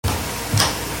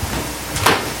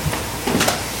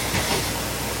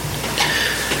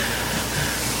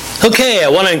Okay, I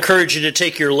want to encourage you to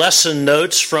take your lesson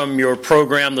notes from your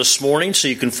program this morning so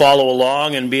you can follow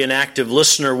along and be an active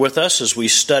listener with us as we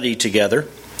study together.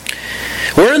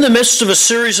 We're in the midst of a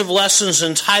series of lessons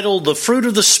entitled The Fruit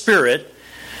of the Spirit,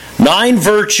 9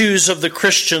 Virtues of the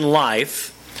Christian Life,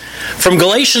 from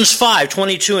Galatians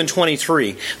 5:22 and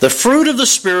 23. The fruit of the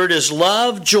Spirit is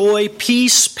love, joy,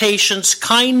 peace, patience,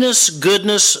 kindness,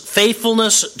 goodness,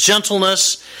 faithfulness,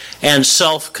 gentleness, and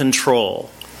self-control.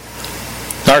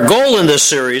 Our goal in this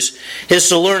series is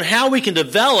to learn how we can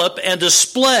develop and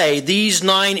display these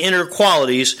 9 inner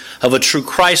qualities of a true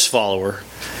Christ follower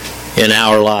in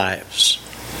our lives.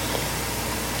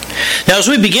 Now, as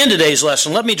we begin today's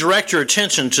lesson, let me direct your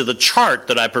attention to the chart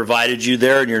that I provided you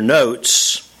there in your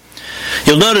notes.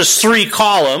 You'll notice 3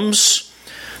 columns,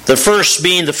 the first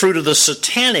being the fruit of the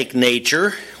satanic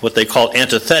nature, what they call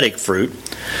antithetic fruit.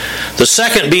 The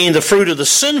second being the fruit of the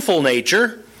sinful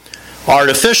nature,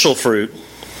 artificial fruit.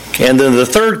 And then the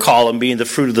third column being the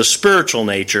fruit of the spiritual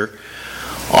nature,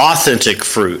 authentic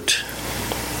fruit.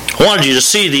 I wanted you to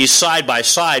see these side by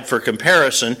side for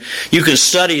comparison. You can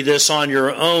study this on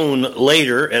your own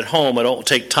later at home. I don't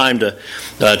take time to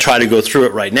try to go through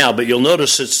it right now, but you'll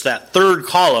notice it's that third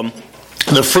column,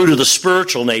 the fruit of the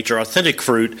spiritual nature, authentic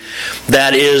fruit,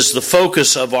 that is the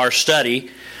focus of our study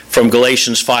from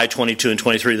Galatians 5:22 and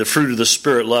 23, the fruit of the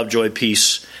Spirit, love, joy,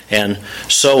 peace, and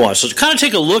so on. So to kind of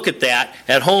take a look at that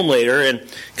at home later and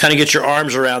kind of get your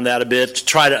arms around that a bit to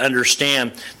try to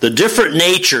understand the different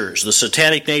natures, the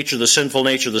satanic nature, the sinful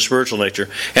nature, the spiritual nature,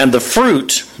 and the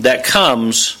fruit that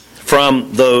comes from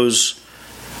those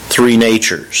 3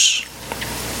 natures.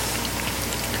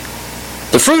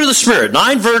 The fruit of the Spirit,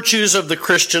 9 virtues of the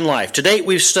Christian life. To date,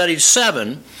 we've studied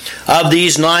 7 of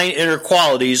these 9 inner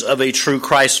qualities of a true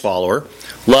Christ follower.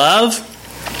 Love,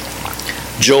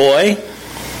 joy,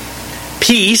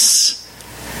 peace,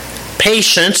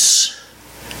 patience,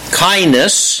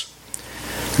 kindness,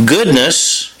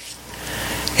 goodness,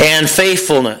 and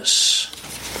faithfulness.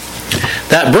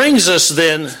 That brings us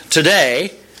then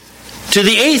today to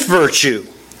the 8th virtue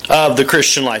of the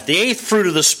Christian life, the 8th fruit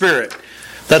of the Spirit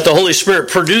that the Holy Spirit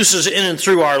produces in and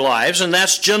through our lives, and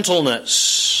that's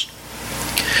gentleness.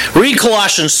 Read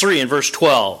Colossians 3 and verse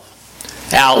 12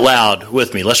 out loud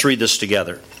with me. Let's read this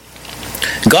together.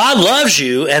 God loves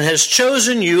you and has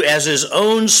chosen you as His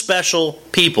own special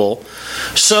people,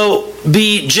 so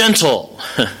be gentle.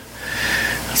 I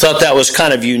thought that was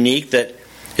kind of unique that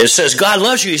it says God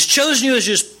loves you. He's chosen you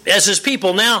as His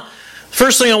people. Now,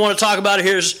 first thing I want to talk about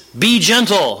here is be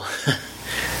gentle.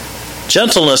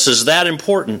 Gentleness is that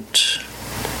important.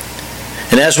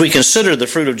 And as we consider the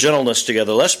fruit of gentleness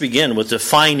together, let's begin with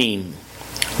defining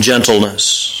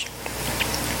gentleness.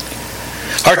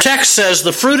 Our text says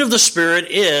the fruit of the Spirit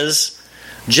is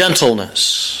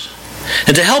gentleness.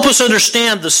 And to help us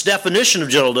understand this definition of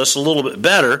gentleness a little bit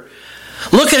better,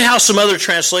 look at how some other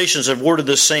translations have worded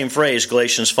this same phrase,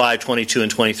 Galatians 5:22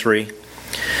 and 23.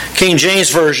 King James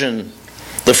Version,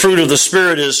 the fruit of the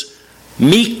Spirit is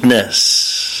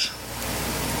meekness.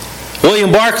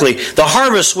 William Barclay, the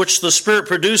harvest which the Spirit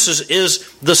produces is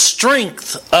the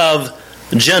strength of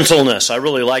gentleness. I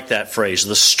really like that phrase,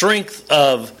 the strength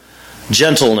of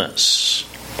gentleness.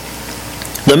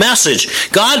 The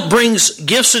Message, God brings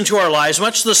gifts into our lives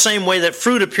much the same way that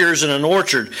fruit appears in an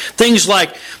orchard. Things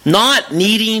like not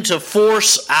needing to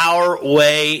force our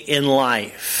way in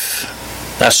life.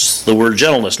 That's the word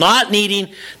gentleness. Not needing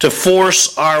to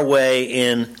force our way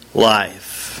in life.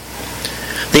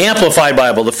 The Amplified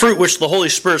Bible, the fruit which the Holy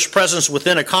Spirit's presence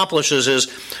within accomplishes is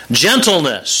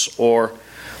gentleness or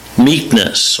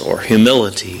meekness or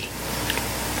humility.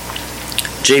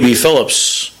 J.B.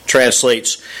 Phillips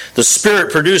translates, the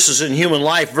Spirit produces in human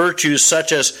life virtues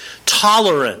such as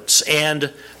tolerance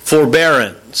and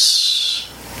forbearance.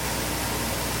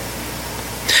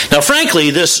 Now, frankly,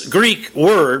 this Greek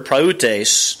word,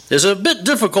 prautes, is a bit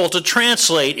difficult to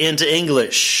translate into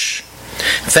English.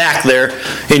 In fact, there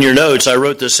in your notes, I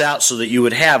wrote this out so that you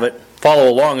would have it. Follow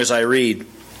along as I read.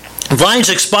 Vine's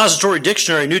Expository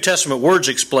Dictionary, New Testament Words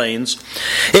explains,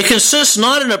 it consists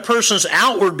not in a person's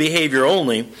outward behavior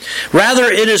only, rather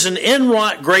it is an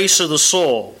inwrought grace of the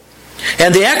soul,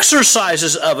 and the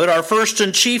exercises of it are first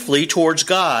and chiefly towards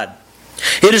God.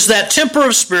 It is that temper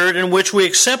of spirit in which we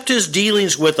accept His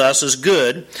dealings with us as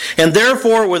good, and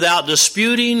therefore without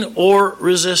disputing or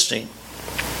resisting.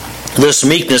 This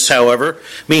meekness, however,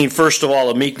 meaning first of all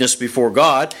a meekness before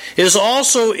God, is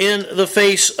also in the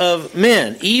face of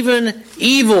men, even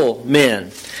evil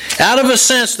men, out of a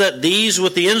sense that these,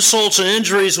 with the insults and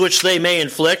injuries which they may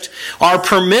inflict, are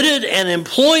permitted and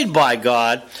employed by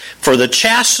God for the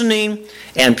chastening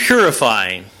and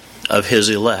purifying of His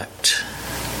elect.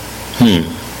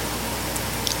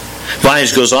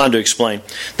 Vines goes on to explain,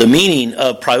 the meaning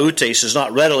of prautes is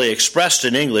not readily expressed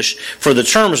in English, for the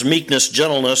terms meekness,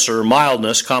 gentleness, or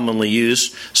mildness commonly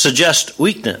used suggest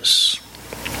weakness.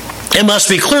 It must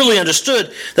be clearly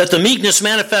understood that the meekness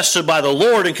manifested by the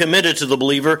Lord and committed to the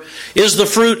believer is the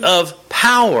fruit of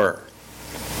power.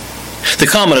 The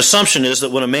common assumption is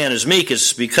that when a man is meek,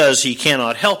 it's because he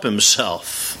cannot help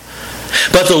himself.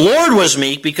 But the Lord was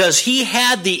meek because he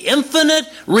had the infinite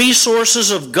resources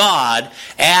of God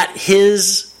at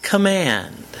his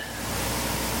command.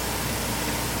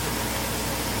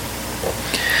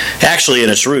 Actually, in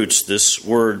its roots, this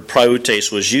word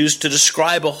prautes was used to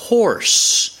describe a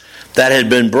horse that had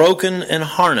been broken and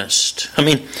harnessed. I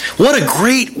mean, what a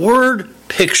great word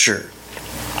picture.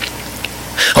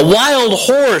 A wild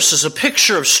horse is a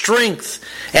picture of strength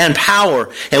and power.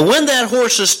 And when that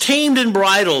horse is tamed and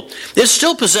bridled, it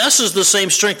still possesses the same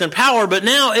strength and power, but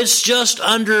now it's just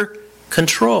under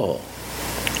control.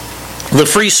 The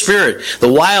free spirit,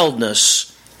 the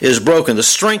wildness is broken. The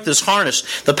strength is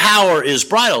harnessed. The power is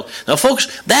bridled. Now,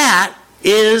 folks, that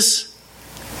is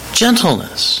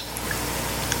gentleness.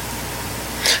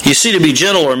 You see, to be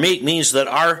gentle or meek means that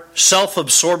our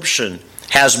self-absorption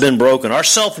has been broken. Our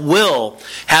self-will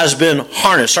has been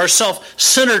harnessed. Our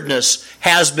self-centeredness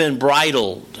has been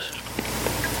bridled.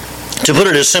 To put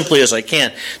it as simply as I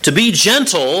can, to be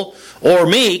gentle or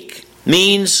meek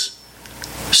means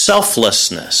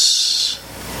selflessness.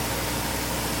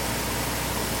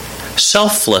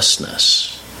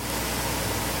 Selflessness.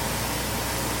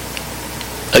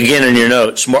 Again, in your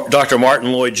notes, Dr.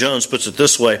 Martin Lloyd-Jones puts it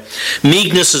this way.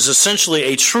 Meekness is essentially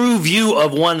a true view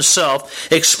of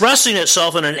oneself, expressing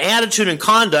itself in an attitude and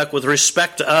conduct with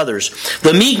respect to others.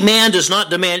 The meek man does not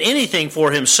demand anything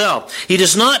for himself. He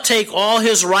does not take all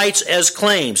his rights as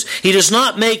claims. He does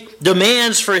not make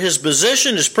demands for his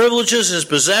position, his privileges, his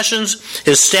possessions,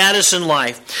 his status in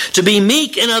life. To be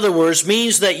meek, in other words,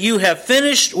 means that you have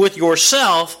finished with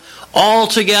yourself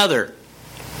altogether.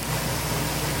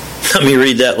 Let me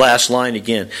read that last line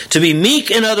again. To be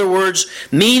meek, in other words,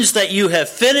 means that you have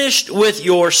finished with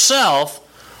yourself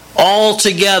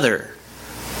altogether.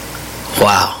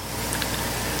 Wow.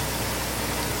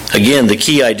 Again, the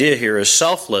key idea here is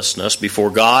selflessness before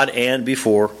God and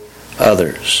before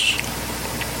others.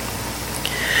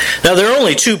 Now, there are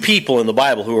only two people in the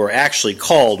Bible who are actually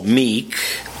called meek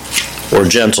or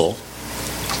gentle.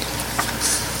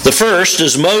 The first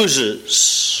is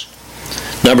Moses.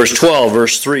 Numbers 12,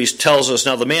 verse 3 tells us,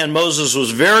 now the man Moses was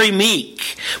very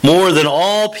meek, more than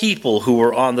all people who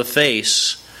were on the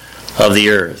face of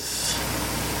the earth.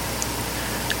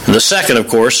 And the second, of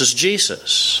course, is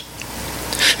Jesus.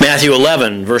 Matthew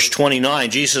 11, verse 29,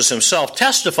 Jesus himself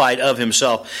testified of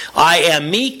himself, I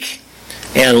am meek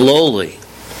and lowly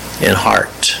in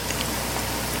heart.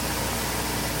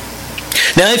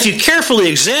 Now, if you carefully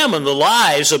examine the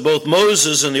lives of both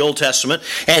Moses in the Old Testament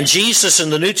and Jesus in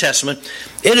the New Testament,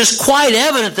 it is quite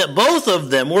evident that both of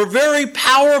them were very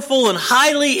powerful and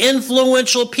highly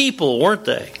influential people, weren't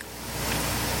they?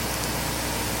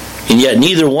 And yet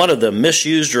neither one of them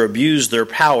misused or abused their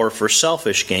power for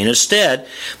selfish gain. Instead,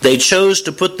 they chose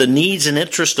to put the needs and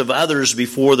interests of others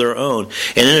before their own.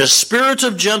 And in a spirit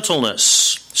of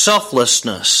gentleness,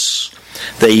 selflessness,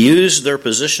 they used their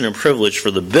position and privilege for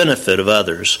the benefit of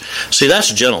others. See,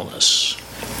 that's gentleness,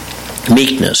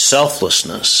 meekness,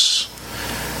 selflessness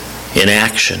in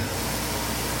action.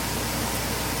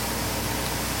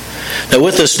 Now,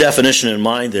 with this definition in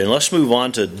mind, then, let's move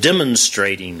on to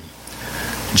demonstrating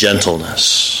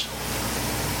gentleness.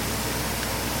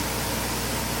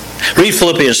 Read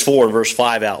Philippians 4, verse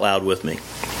 5 out loud with me.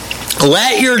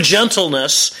 Let your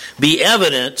gentleness be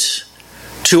evident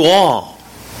to all.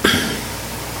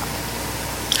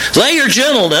 Let your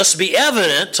gentleness be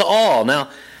evident to all. Now,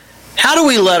 how do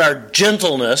we let our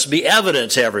gentleness be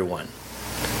evident to everyone?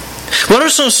 What are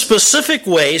some specific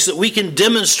ways that we can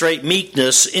demonstrate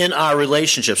meekness in our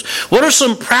relationships? What are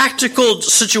some practical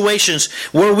situations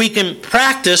where we can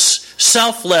practice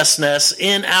selflessness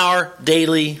in our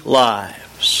daily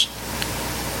lives?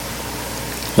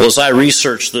 Well, as I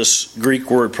researched this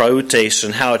Greek word prautes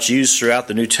and how it's used throughout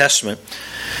the New Testament,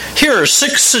 here are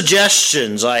 6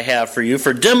 suggestions I have for you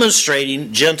for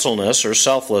demonstrating gentleness or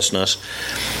selflessness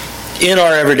in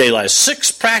our everyday lives.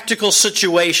 6 practical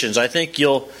situations. I think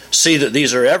you'll see that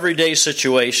these are everyday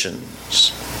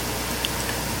situations.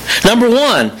 Number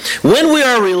 1, when we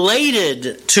are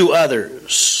related to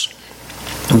others,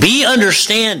 be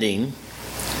understanding,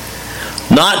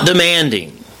 not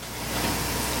demanding.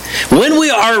 When we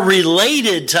are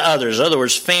related to others, in other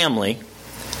words, family,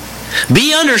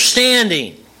 be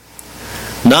understanding,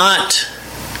 not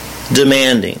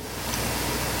demanding.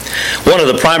 One of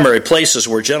the primary places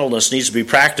where gentleness needs to be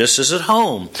practiced is at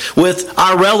home, with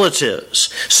our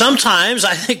relatives. Sometimes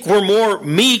I think we're more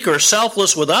meek or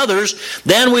selfless with others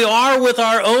than we are with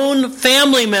our own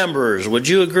family members. Would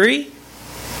you agree?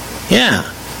 Yeah.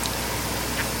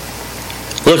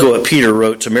 Look at what Peter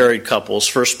wrote to married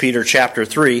couples, 1 Peter chapter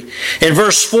 3. In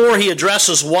verse 4, he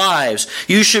addresses wives.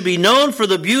 You should be known for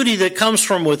the beauty that comes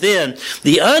from within,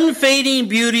 the unfading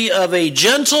beauty of a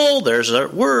gentle, there's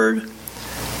that word,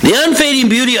 the unfading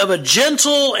beauty of a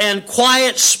gentle and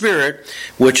quiet spirit,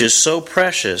 which is so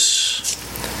precious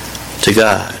to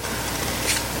God.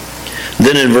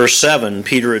 Then in verse 7,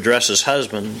 Peter addresses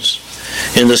husbands.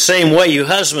 In the same way, you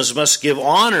husbands must give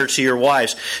honor to your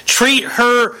wives. Treat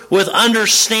her with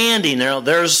understanding. Now,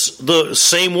 there's the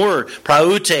same word,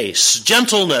 prautes,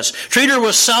 gentleness. Treat her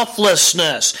with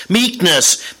selflessness,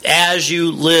 meekness, as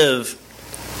you live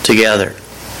together.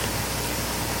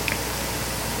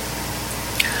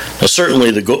 Now, certainly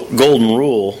the golden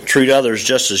rule, treat others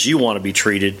just as you want to be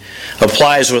treated,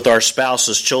 applies with our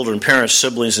spouses, children, parents,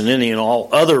 siblings, and any and all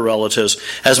other relatives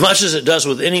as much as it does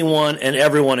with anyone and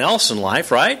everyone else in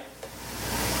life, right?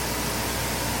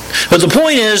 But the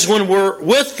point is, when we're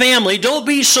with family, don't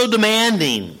be so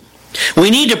demanding. We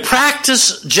need to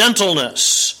practice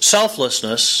gentleness,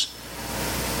 selflessness,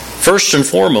 first and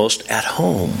foremost, at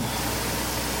home.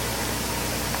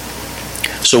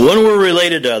 So when we're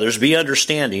related to others, be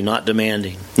understanding, not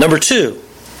demanding. Number 2,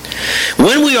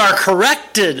 when we are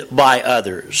corrected by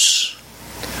others,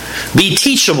 be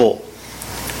teachable,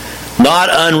 not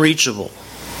unreachable.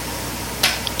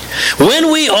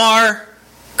 When we are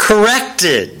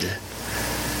corrected,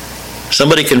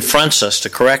 somebody confronts us to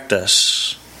correct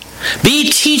us, be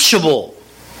teachable,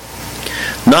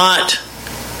 not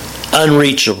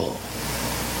unreachable.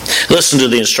 Listen to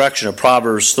the instruction of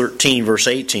Proverbs 13, verse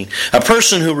 18. A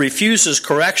person who refuses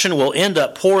correction will end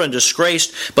up poor and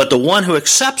disgraced, but the one who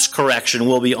accepts correction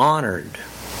will be honored.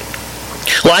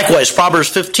 Likewise, Proverbs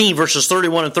 15, verses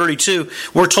 31 and 32,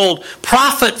 we're told,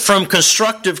 profit from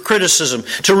constructive criticism.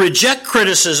 To reject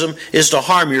criticism is to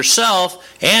harm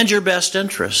yourself and your best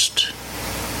interest.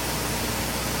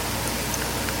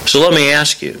 So let me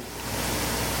ask you,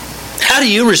 how do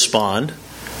you respond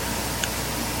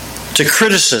to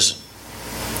criticism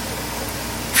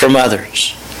from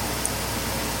others?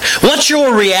 What's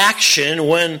your reaction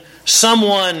when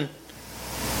someone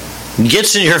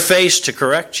gets in your face to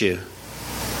correct you?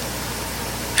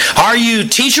 Are you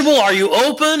teachable? Are you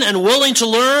open and willing to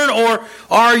learn? Or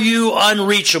are you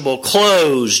unreachable,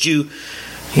 closed? You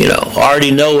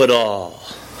already know it all.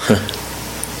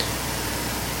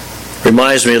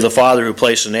 Reminds me of the father who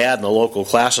placed an ad in the local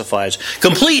classifieds.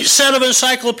 Complete set of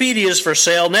encyclopedias for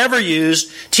sale, never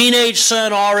used. Teenage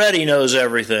son already knows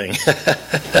everything.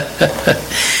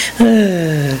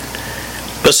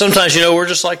 But sometimes, we're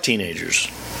just like teenagers.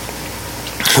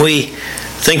 We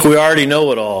think we already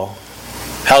know it all.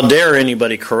 How dare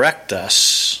anybody correct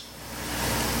us?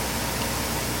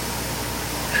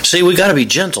 See, we've got to be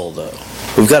gentle, though.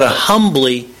 We've got to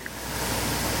humbly,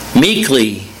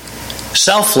 meekly,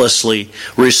 selflessly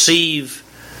receive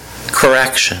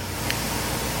correction.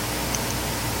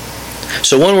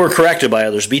 So when we're corrected by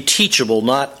others, be teachable,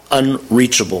 not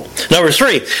unreachable. Number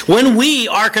 3, when we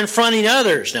are confronting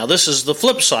others. Now this is the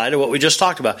flip side of what we just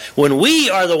talked about. When we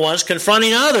are the ones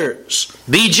confronting others,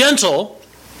 be gentle,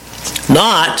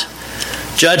 not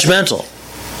judgmental.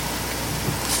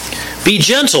 Be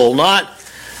gentle, not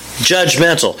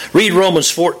judgmental. Read Romans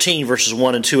 14, verses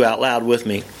 1 and 2 out loud with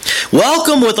me.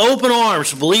 Welcome with open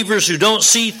arms believers who don't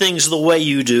see things the way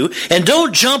you do, and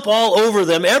don't jump all over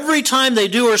them every time they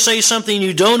do or say something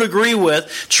you don't agree with.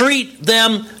 Treat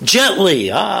them gently.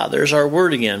 There's our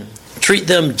word again. Treat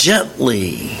them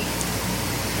gently.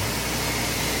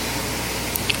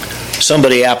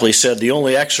 Somebody aptly said, the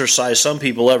only exercise some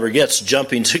people ever get is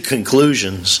jumping to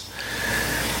conclusions.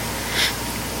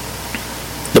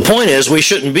 The point is, we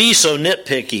shouldn't be so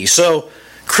nitpicky, so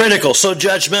critical, so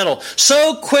judgmental,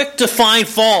 so quick to find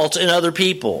fault in other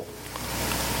people.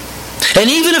 And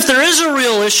even if there is a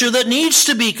real issue that needs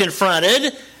to be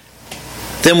confronted,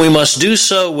 then we must do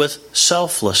so with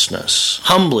selflessness,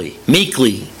 humbly,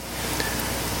 meekly,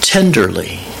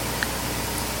 tenderly.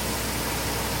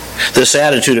 This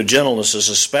attitude of gentleness is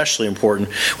especially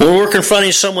important when we're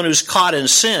confronting someone who's caught in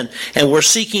sin and we're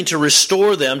seeking to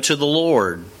restore them to the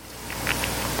Lord.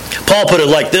 Paul put it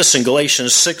like this in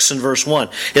Galatians 6 and verse 1.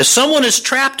 If someone is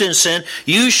trapped in sin,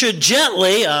 you should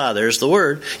gently, there's the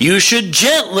word, you should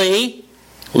gently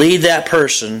lead that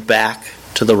person back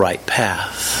to the right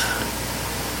path.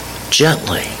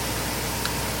 Gently.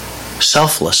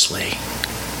 Selflessly.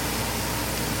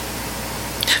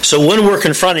 So when we're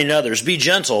confronting others, be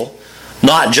gentle,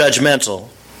 not judgmental.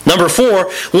 Number 4,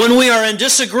 when we are in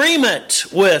disagreement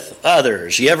with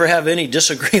others. You ever have any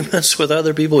disagreements with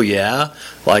other people? Yeah,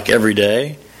 like every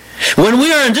day. When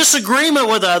we are in disagreement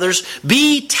with others,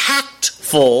 be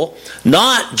tactful,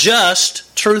 not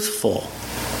just truthful.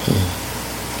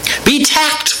 Be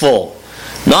tactful,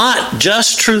 not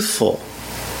just truthful.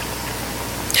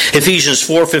 Ephesians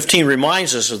 4:15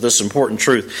 reminds us of this important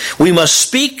truth. We must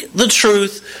speak the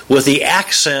truth with the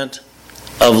accent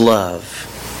of love.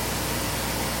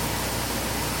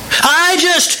 I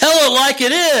just tell it like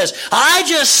it is. I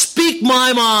just speak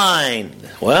my mind.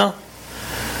 Well,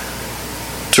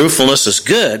 truthfulness is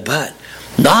good, but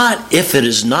not if it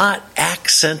is not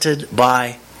accented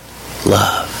by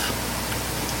love.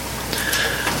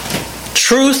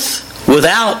 Truth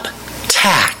without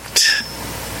tact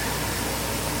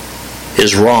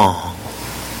is wrong.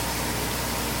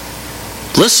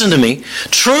 Listen to me.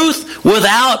 Truth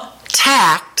without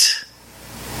tact,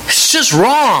 it's just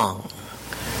wrong.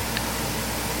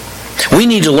 We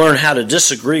need to learn how to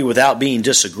disagree without being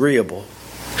disagreeable.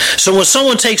 So when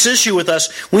someone takes issue with us,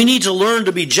 we need to learn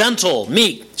to be gentle,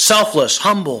 meek, selfless,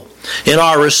 humble in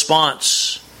our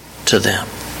response to them.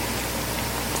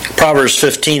 Proverbs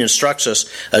 15 instructs us,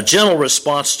 a gentle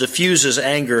response diffuses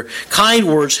anger, kind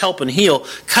words help and heal,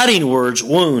 cutting words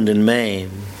wound and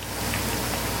maim.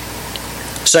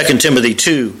 2 Timothy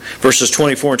 2, verses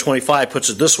 24 and 25 puts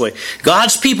it this way,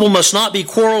 God's people must not be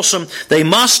quarrelsome, they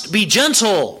must be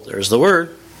gentle. There's the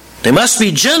word. They must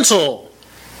be gentle.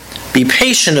 Be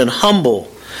patient and humble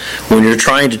when you're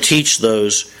trying to teach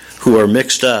those who are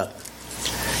mixed up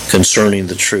concerning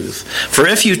the truth. For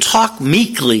if you talk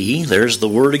meekly, there's the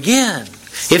word again.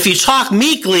 If you talk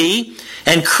meekly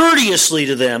and courteously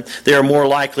to them, they are more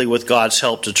likely with God's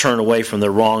help to turn away from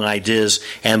their wrong ideas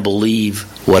and believe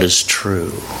what is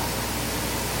true.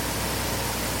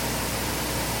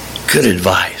 Good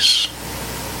advice.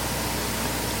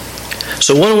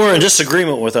 So when we're in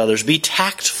disagreement with others, be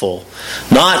tactful,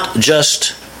 not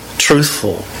just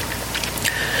truthful.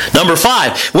 Number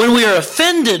 5, when we are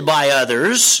offended by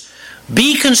others,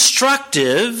 be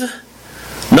constructive,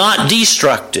 not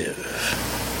destructive.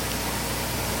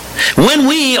 When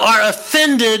we are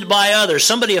offended by others,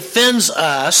 somebody offends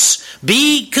us,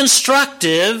 be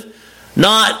constructive,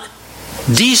 not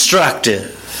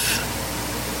destructive.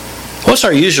 What's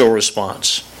our usual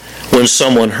response when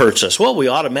someone hurts us? Well, we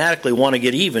automatically want to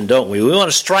get even, don't we? We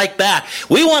want to strike back.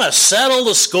 We want to settle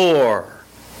the score.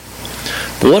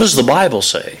 But what does the Bible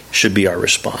say should be our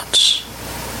response?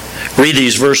 Read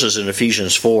these verses in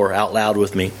Ephesians 4 out loud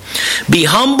with me. Be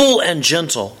humble and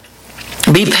gentle.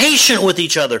 Be patient with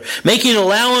each other, making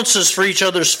allowances for each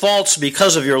other's faults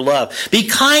because of your love. Be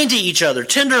kind to each other,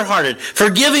 tender-hearted,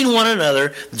 forgiving one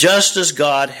another, just as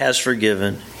God has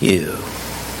forgiven you.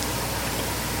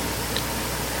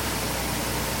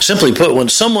 Simply put, when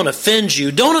someone offends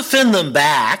you, don't offend them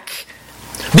back.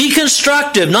 Be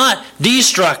constructive, not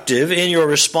destructive in your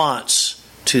response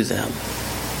to them.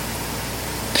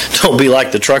 Don't be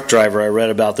like the truck driver I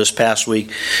read about this past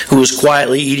week who was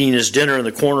quietly eating his dinner in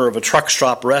the corner of a truck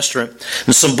stop restaurant,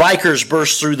 and some bikers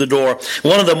burst through the door.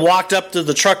 One of them walked up to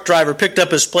the truck driver, picked up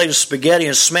his plate of spaghetti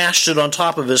and smashed it on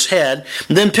top of his head,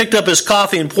 and then picked up his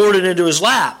coffee and poured it into his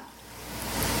lap.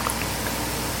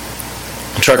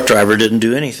 The truck driver didn't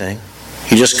do anything.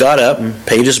 He just got up and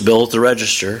paid his bill at the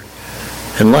register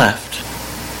and left.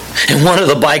 And one of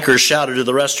the bikers shouted to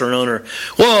the restaurant owner,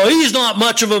 "Well, he's not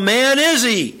much of a man, is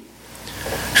he?"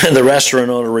 And the restaurant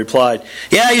owner replied,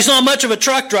 "Yeah, he's not much of a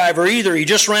truck driver either. He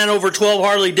just ran over 12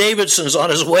 Harley Davidsons on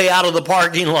his way out of the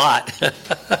parking lot."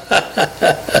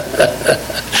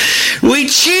 We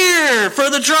cheer for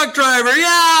the truck driver,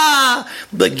 yeah!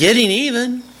 But getting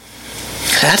even,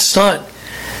 that's not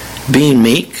being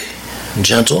meek,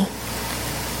 gentle.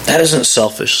 That isn't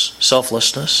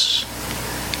selflessness.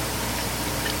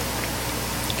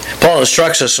 Paul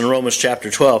instructs us in Romans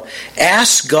chapter 12,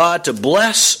 ask God to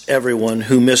bless everyone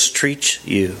who mistreats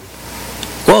you.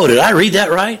 Whoa, did I read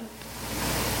that right?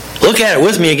 Look at it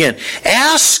with me again.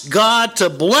 Ask God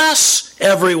to bless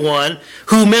everyone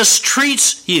who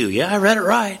mistreats you. Yeah, I read it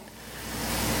right.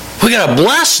 We got to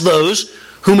bless those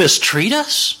who mistreat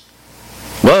us?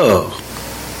 Whoa.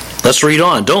 Let's read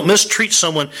on. Don't mistreat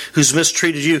someone who's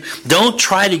mistreated you. Don't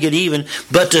try to get even,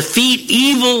 but defeat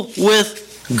evil with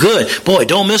good. Boy,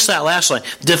 don't miss that last line.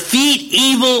 Defeat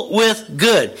evil with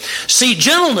good. See,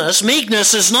 gentleness,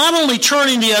 meekness is not only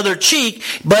turning the other cheek,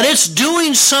 but it's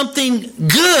doing something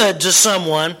good to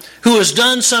someone who has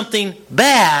done something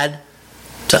bad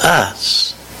to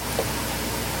us.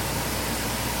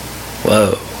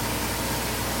 Whoa.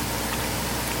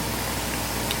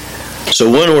 So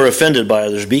when we're offended by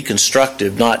others, be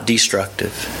constructive, not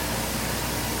destructive.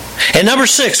 And number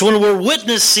 6, when we're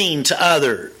witnessing to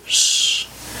others,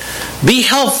 be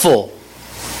helpful,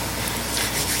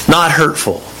 not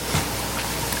hurtful.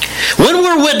 When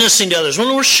we're witnessing to others,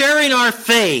 when we're sharing our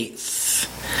faith,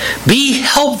 be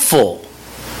helpful,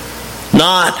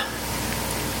 not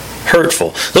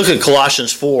hurtful. Look at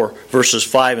Colossians 4, verses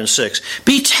 5 and 6.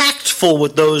 Be tactful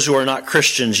with those who are not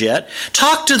Christians yet.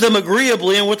 Talk to them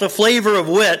agreeably and with a flavor of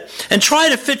wit, and try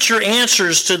to fit your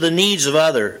answers to the needs of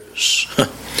others.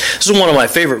 This is one of my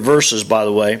favorite verses, by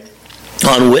the way,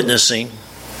 on witnessing.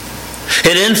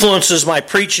 It influences my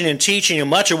preaching and teaching and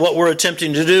much of what we're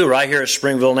attempting to do right here at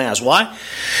Springville NAS. Why?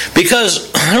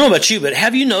 Because, I don't know about you, but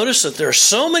have you noticed that there are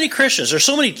so many Christians, there's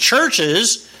so many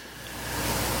churches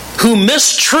who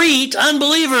mistreat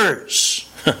unbelievers?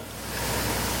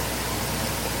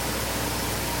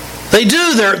 They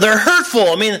do. They're hurtful.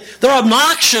 I mean, they're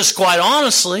obnoxious, quite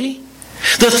honestly.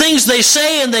 The things they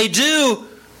say and they do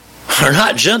are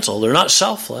not gentle. They're not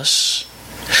selfless.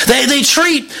 They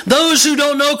treat those who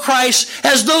don't know Christ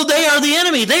as though they are the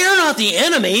enemy. They are not the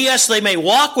enemy. Yes, they may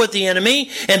walk with the enemy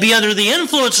and be under the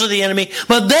influence of the enemy,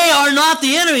 but they are not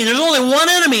the enemy. There's only one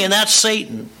enemy, and that's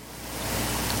Satan.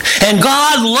 And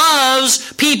God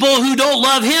loves people who don't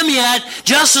love Him yet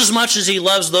just as much as He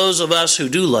loves those of us who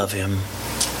do love Him.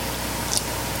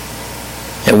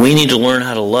 And we need to learn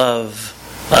how to love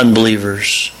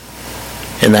unbelievers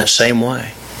in that same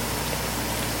way.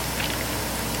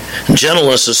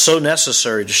 Gentleness is so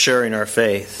necessary to sharing our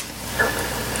faith.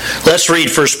 Let's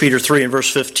read 1 Peter 3 and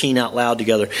verse 15 out loud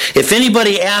together. If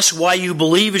anybody asks why you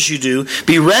believe as you do,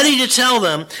 be ready to tell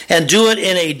them, and do it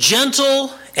in a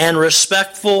gentle and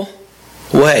respectful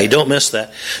way. Don't miss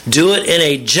that. Do it in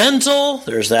a gentle,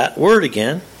 there's that word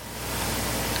again,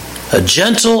 a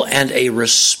gentle and a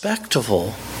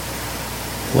respectful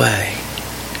way.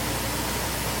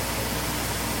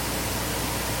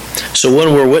 So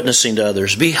when we're witnessing to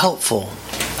others, be helpful,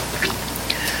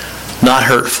 not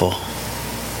hurtful.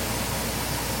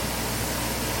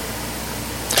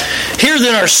 Here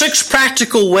then are 6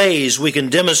 practical ways we can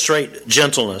demonstrate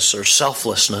gentleness or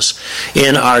selflessness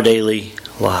in our daily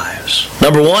lives.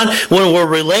 Number 1, when we're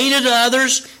related to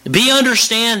others, be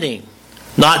understanding,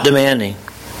 not demanding.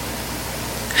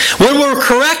 When we're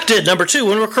corrected, number 2,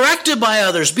 when we're corrected by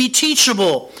others, be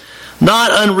teachable,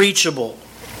 not unreachable.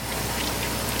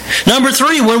 Number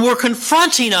 3, when we're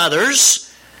confronting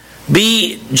others,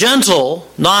 be gentle,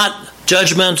 not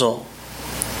judgmental.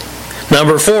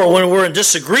 Number 4, when we're in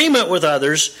disagreement with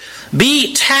others,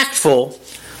 be tactful,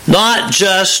 not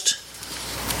just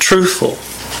truthful.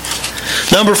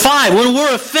 Number 5, when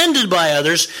we're offended by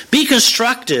others, be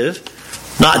constructive,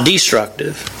 not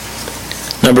destructive.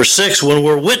 Number 6, when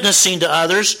we're witnessing to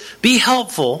others, be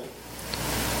helpful,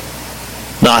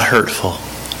 not hurtful.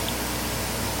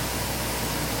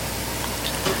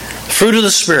 Fruit of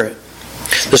the Spirit.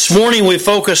 This morning we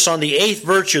focused on the 8th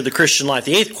virtue of the Christian life,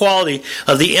 the 8th quality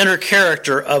of the inner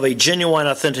character of a genuine,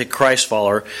 authentic Christ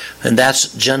follower, and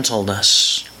that's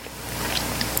gentleness.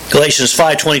 Galatians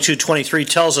 5:22-23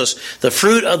 tells us the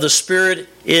fruit of the Spirit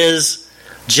is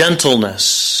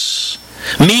gentleness,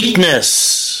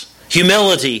 meekness,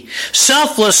 humility.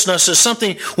 Selflessness is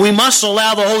something we must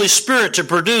allow the Holy Spirit to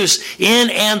produce in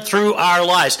and through our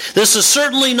lives. This is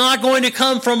certainly not going to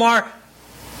come from our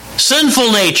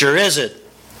sinful nature, is it?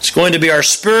 It's going to be our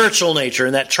spiritual nature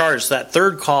in that chart. It's that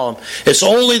third column. It's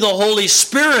only the Holy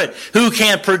Spirit who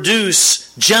can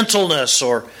produce gentleness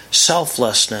or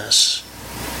selflessness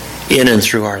in and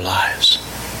through our lives.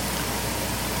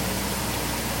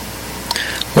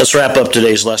 Let's wrap up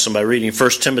today's lesson by reading 1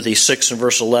 Timothy 6 and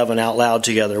verse 11 out loud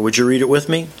together. Would you read it with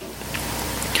me?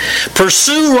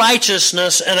 Pursue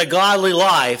righteousness and a godly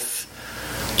life,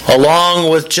 along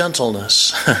with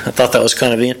gentleness. I thought that was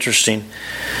kind of interesting.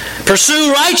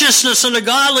 Pursue righteousness and a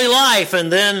godly life.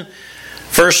 And then,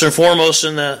 first and foremost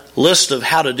in the list of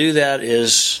how to do that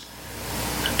is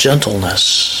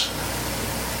gentleness,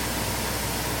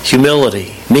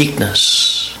 humility,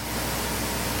 meekness,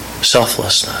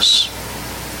 selflessness.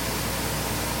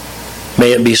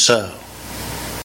 May it be so.